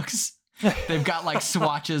children's books. They've got like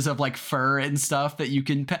swatches of like fur and stuff that you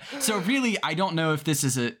can so really, I don't know if this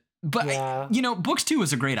is but Yeah. you know, Books2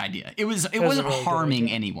 was a great idea. It wasn't a really good harming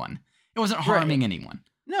idea. anyone. It wasn't harming anyone.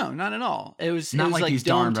 No, not at all. It was Not like like these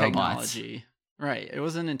dome darn robots. technology. Right. It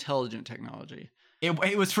wasn't intelligent technology.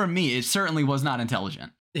 It was for me. It certainly was not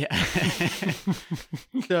intelligent. Yeah.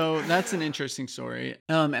 So that's an interesting story.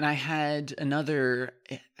 And I had another.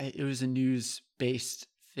 It was a news-based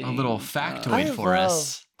thing. A little factoid for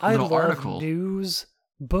us. A I little love article. news,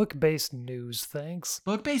 book-based news things.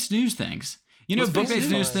 Book-based news things. You know, What's book-based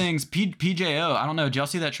based news on? things. PJO. I don't know. Did y'all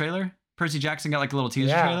see that trailer? Percy Jackson got like a little teaser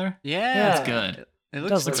Yeah. trailer. Yeah, It's good. It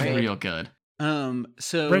Does looks look It's great. real good.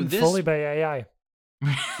 So Written this fully by AI.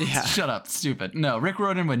 Yeah. Shut up, stupid. No, Rick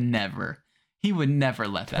Riordan would never. He would never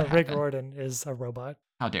let that Rick happen. Riordan is a robot.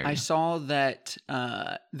 How dare you? I saw that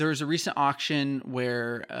there was a recent auction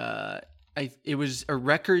where it was a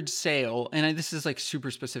record sale, and this is like super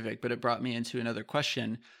specific, but it brought me into another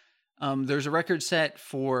question. There's a record set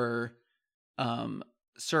for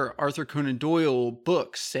Sir Arthur Conan Doyle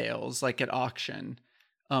book sales, like at auction.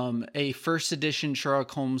 A first edition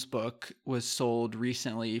Sherlock Holmes book was sold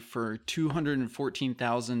recently for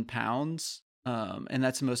 £214,000. And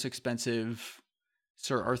that's the most expensive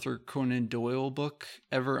Sir Arthur Conan Doyle book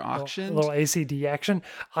ever auctioned. A little ACD action.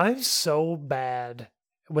 I'm so bad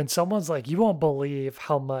when someone's like, you won't believe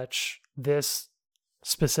how much this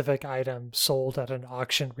specific item sold at an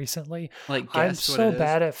auction recently. Like, I'm guess what so it is.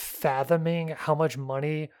 bad at fathoming how much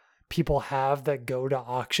money people have that go to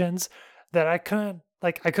auctions that I couldn't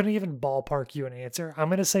even ballpark you an answer. I'm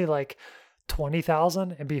gonna say like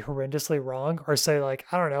 20,000 and be horrendously wrong, or say like,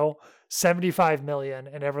 I don't know, 75 million,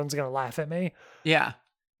 and everyone's gonna laugh at me. Yeah.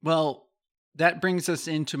 Well, that brings us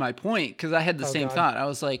into my point, because I had the same God. thought. I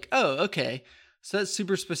was like, oh, okay. So that's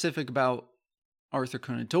super specific about Arthur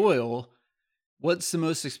Conan Doyle. What's the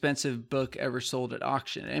most expensive book ever sold at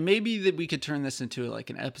auction? And maybe that we could turn this into like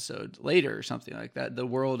an episode later or something like that, the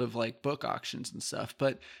world of like book auctions and stuff.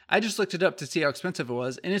 But I just looked it up to see how expensive it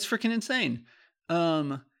was, and it's freaking insane.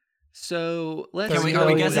 So let's Are we are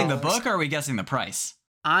we $30 guessing the million. book or are we guessing the price?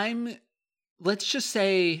 let's just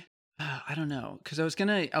say, I don't know, because I was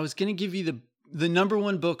gonna give you the number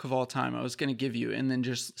one book of all time. I was gonna give you, and then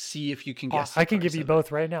just see if you can guess. I can the give price you of it.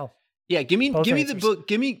 both right now. Yeah, give me both the answers. book.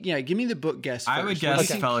 Give me the book guess. I would first. What do you guess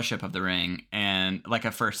think? Fellowship of the Ring and like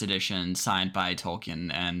a first edition signed by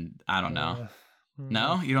Tolkien, and I don't know.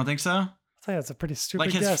 No, you don't think so? I think that's a pretty stupid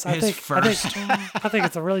Like his guess. first. I think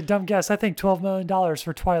it's a really dumb guess. I think $12 million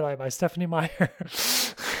for Twilight by Stephanie Meyer.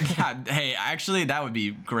 Yeah, hey, actually, that would be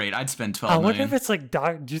great. I'd spend I 12 wonder million. if it's like,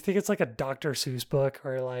 do you think it's like a Dr. Seuss book,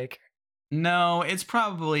 or like, No, it's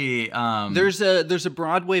probably There's a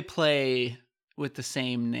Broadway play with the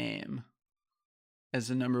same name as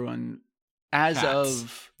the number one as Cats.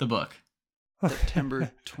 of the book.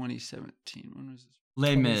 September 2017. When was this?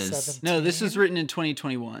 Les Mis. 2017? No, this was written in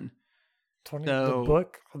 2021. 20, So- the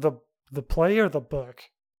book, the play, or the book?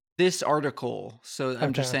 This article. So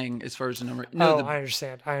I'm just Okay. saying, as far as the number. No, No, I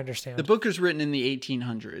understand. the book was written in the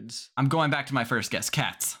 1800s. I'm going back to my first guess.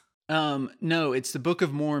 Cats. No, it's the Book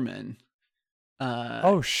of Mormon.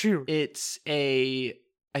 Oh shoot!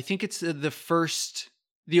 I think it's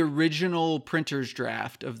the original printer's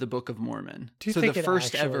draft of the Book of Mormon. Do you So think the it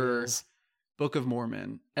first actually ever is? Book of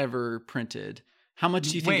Mormon ever printed How much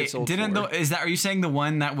do you think it sold for? Are you saying the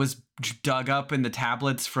one that was dug up in the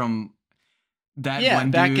tablets from that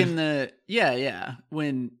one back dude? in the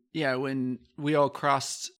when we all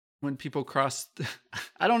crossed, when people crossed.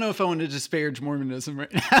 I don't know if I want to disparage Mormonism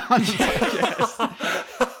right now on the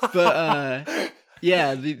podcast, but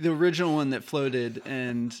the original one that floated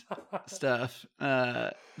and stuff.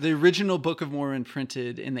 The original Book of Mormon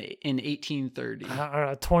printed in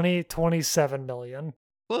 1830. 27 million.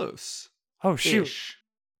 Close. Oh shoot! Ish.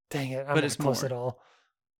 Dang it! I'm not close at all.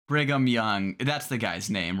 Brigham Young. That's the guy's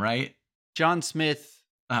name, right? John Smith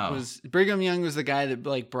Oh. Brigham Young was the guy that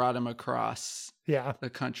like brought him across the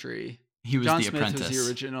country. He was John the Smith apprentice. was the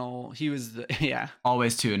original. He was the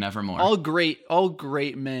Always two, never more. All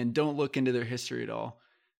great men. Don't look into their history at all.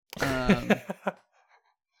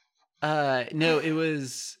 No, it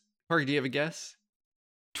was Parker, do you have a guess?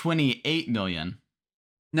 28 million.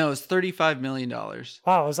 No, it's $35 million.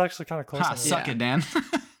 Wow, it was actually kind of close. Suck it, Dan.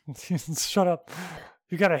 Shut up.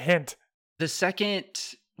 You got a hint. The second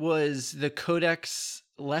was the Codex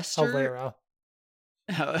Leicester. Alera.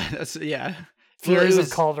 Furies of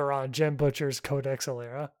Calderon, Jim Butcher's Codex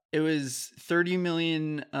Alera. It was 30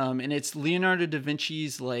 million, and it's Leonardo da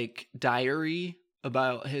Vinci's like diary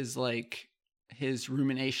about his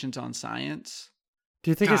ruminations on science.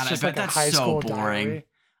 Do you think it's just like a high school boring. diary?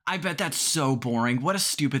 I bet that's so boring. What a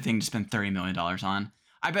stupid thing to spend $30 million on.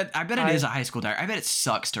 I bet it is a high school diary. I bet it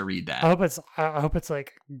sucks to read that. I hope it's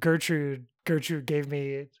like Gertrude gave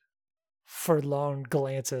me furlong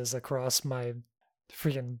glances across my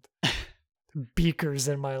freaking beakers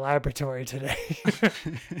in my laboratory today.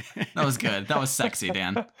 That was good. That was sexy,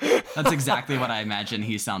 Dan. That's exactly what I imagine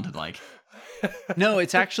he sounded like. No,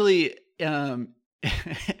 it's actually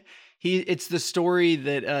it's the story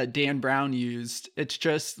that Dan Brown used. It's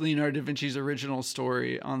just Leonardo da Vinci's original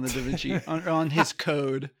story on the Da Vinci on his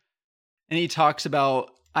code. And he talks about,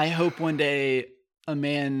 I hope one day a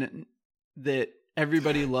man that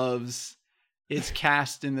everybody loves is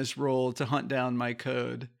cast in this role to hunt down my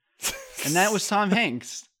code. And that was Tom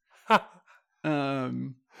Hanks. Did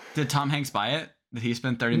Tom Hanks buy it? Did he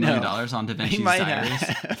spend $30 million on Da Vinci's diaries?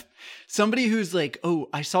 Have. Somebody who's like, oh,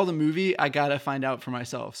 I saw the movie. I got to find out for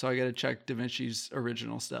myself. So I got to check Da Vinci's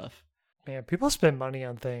original stuff. Man, people spend money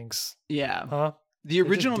on things. Yeah. Huh? The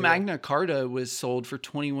original Magna Carta was sold for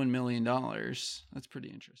 $21 million. That's pretty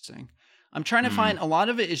interesting. I'm trying to find, a lot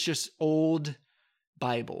of it is just old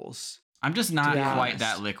Bibles. I'm just not quite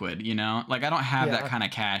that liquid, you know? Like, I don't have that kind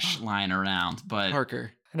of cash lying around, but...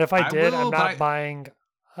 Parker. And if I did, I'm not buying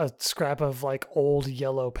a scrap of like old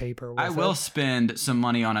yellow paper. I will spend some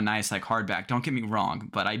money on a nice like hardback. Don't get me wrong,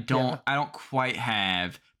 but I don't quite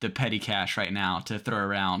have the petty cash right now to throw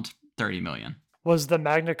around 30 million. Was the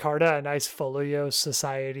Magna Carta a nice Folio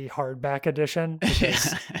Society hardback edition?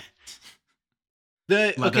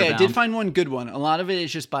 I did find one good one. A lot of it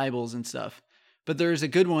is just Bibles and stuff, but there's a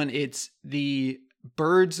good one. It's the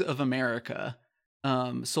Birds of America.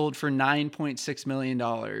 Sold for $9.6 million.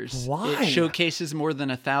 Why? It showcases more than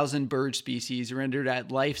 1,000 bird species rendered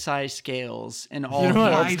at life-size scales and all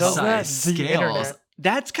life-size scales.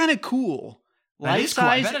 That's kind of cool.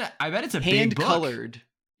 Life-size. Cool. I bet it's a big book. Hand-colored.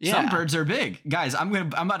 Yeah. Some birds are big, guys. I'm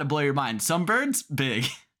about to blow your mind. Some birds big.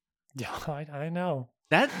 Yeah, I know.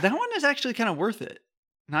 That one is actually kind of worth it.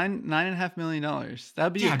 $9.5 million.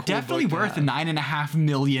 That'd be a cool definitely worth $9.5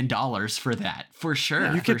 million for that, for sure.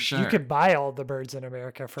 Yeah, you could buy all the birds in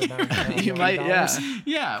America for $9.5 million. You might,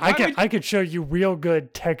 yeah. I could show you real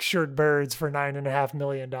good textured birds for $9.5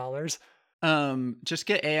 million. Just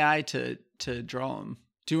get AI to draw them.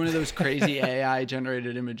 Do one of those crazy AI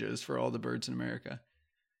generated images for all the birds in America.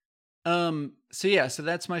 So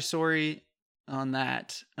that's my story on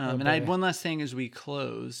that. And I had one last thing as we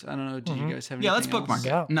close. I don't know. Do you guys have anything let's bookmark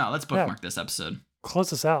else? it. No, let's bookmark this episode.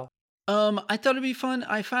 Close us out. I thought it'd be fun.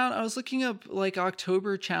 I was looking up like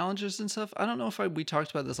October challenges and stuff. I don't know if we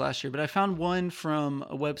talked about this last year, but I found one from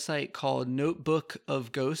a website called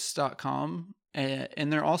notebookofghosts.com.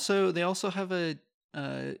 And they also have an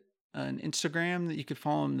Instagram that you could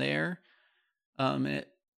follow them there. I'm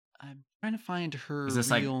trying to find her. Is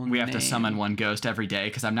this like we have to summon one ghost every day?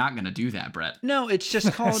 Because I'm not going to do that, Brett. No, it's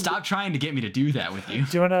just called. Stop trying to get me to do that with you.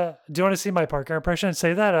 Do you want to see my Parker impression?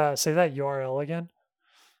 Say that URL again.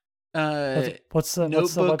 What's the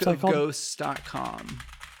website called? Notebookofghosts.com.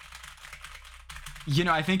 You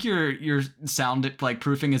know, I think your sound like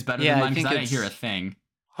proofing is better than mine because I didn't hear a thing.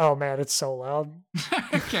 Oh man, it's so loud.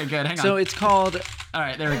 Okay, good. Hang on. So it's called. All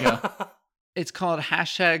right, there we go. It's called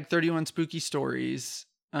 #31spooky stories.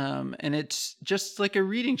 And it's just like a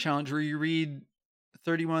reading challenge where you read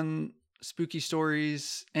 31 spooky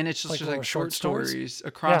stories, and it's just little like short stories Yeah.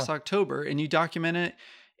 across October, and you document it,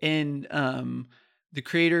 and the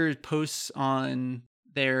creator posts on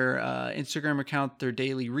their Instagram account their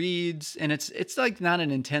daily reads, and it's like not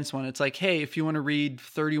an intense one. It's like, hey, if you want to read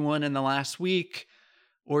 31 in the last week,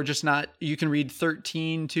 or just not, you can read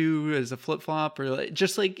 13 too as a flip flop, or like,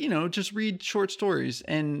 just like, just read short stories.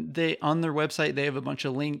 And they, on their website, they have a bunch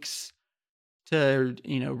of links to,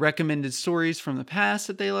 recommended stories from the past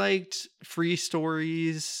that they liked, free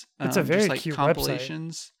stories. It's a very just like cute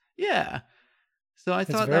compilations. Yeah. So I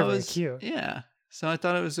thought very, that very was cute. Yeah. So I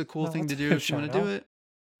thought it was a cool Well, thing to that's a do good if you want to shout do out. it.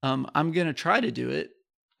 I'm gonna try to do it.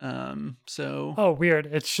 So Oh, weird.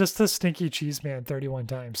 It's just the Stinky Cheese Man 31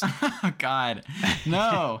 times. God,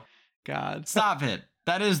 no. God. Stop it.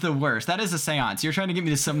 That is the worst. That is a seance. You're trying to get me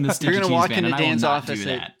to summon the Stinky You're gonna Cheese walk Man, into and I will Dan's not office do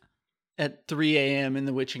that. at 3 a.m. in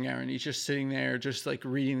the witching hour, and he's just sitting there, just like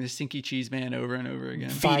reading the Stinky Cheese Man over and over again,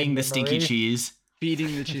 Feeding the stinky memory. cheese. feeding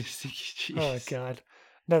the stinky cheese. Oh, God.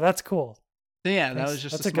 No, that's cool. So yeah, that Thanks. was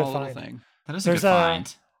just That's a a good small little find. thing. That is a There's good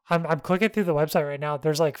find. I'm clicking through the website right now.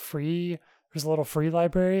 There's like there's a little free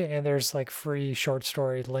library, and there's like free short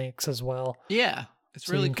story links as well. Yeah, it's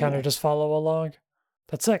So really you can cool. kind of just follow along.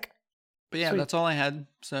 That's sick. But yeah, Sweet. that's all I had.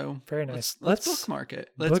 So Very nice. Let's bookmark it.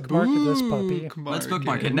 Let's bookmark this puppy. Let's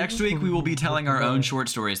bookmark it. Next week, we will be telling our own short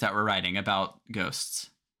stories that we're writing about ghosts.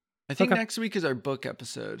 I think Okay. next week is our book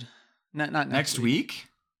episode. Not Next week?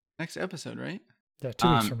 Next episode, right? Yeah,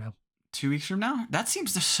 2 weeks from now. 2 weeks from now? That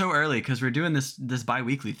seems just so early because we're doing this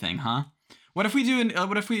bi-weekly thing, huh? What if we do?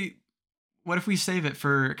 What if we save it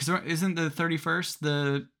for? Because isn't the 31st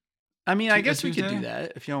the? I mean, I Tu- guess we could Tuesday? do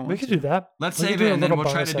that if you don't want We could to. do that. Let's We could save do it, a and then little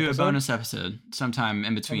we'll try to do a episode bonus episode sometime in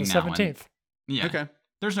on between the now and 17th. yeah. Okay.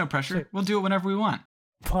 There's no pressure. Sweet. We'll do it whenever we want.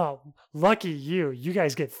 Wow, lucky you. You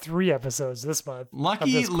guys get 3 episodes this month. of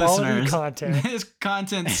Lucky this quality listeners. content. This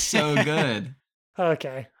content's so good.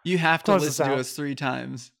 Okay, You have to Close listen this to out. us 3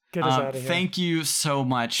 times. get us out of here. Thank you so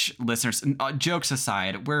much, listeners. And, jokes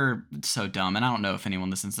aside, we're so dumb, and I don't know if anyone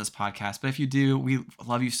listens to this podcast, but if you do, we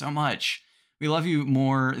love you so much. We love you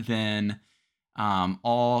more than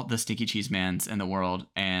all the Stinky Cheese Mans in the world,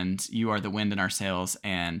 and you are the wind in our sails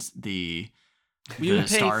and the We would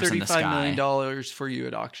pay stars in the $35 million sky. dollars for you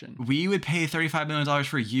at auction. We would pay $35 million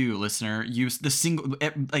for you, listener. Use the single,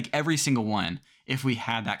 like every single one, if we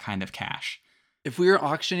had that kind of cash. If we were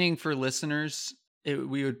auctioning for listeners,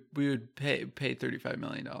 we would pay $35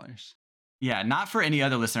 million. Yeah, not for any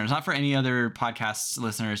other listeners, not for any other podcast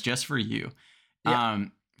listeners, just for you. Yeah.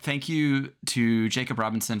 Thank you to Jacob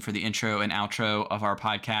Robinson for the intro and outro of our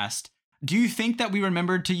podcast. Do you think that we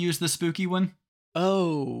remembered to use the spooky one?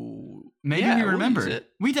 Oh, Maybe yeah, we we'll remembered. use it.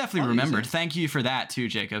 We definitely I'll use remembered. it. Thank you for that too,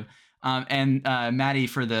 Jacob. And Maddie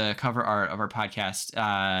for the cover art of our podcast.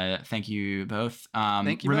 Thank you both.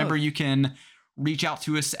 Thank you Remember, both. you can reach out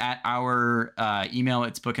to us at our email.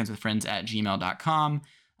 It's bookendswithfriends@gmail.com.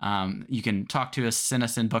 You can talk to us, send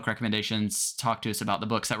us in book recommendations, talk to us about the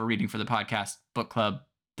books that we're reading for the podcast, book club,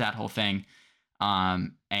 that whole thing.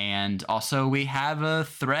 And also we have a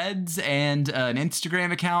Threads and an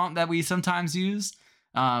Instagram account that we sometimes use.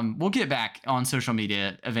 We'll get back on social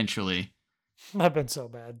media eventually. I've been so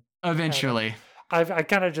bad. Eventually. I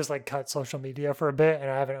kind of just like cut social media for a bit, and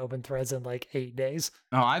I haven't opened Threads in like 8 days.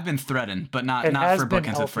 Oh, I've been threading, but not It has for been Bookends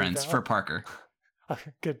with healthy, Friends, though. for Parker.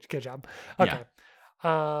 Okay, good job. Yeah.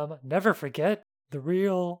 Okay. Never forget the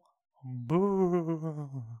real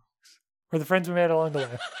books. Or the friends we made along the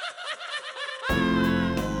way.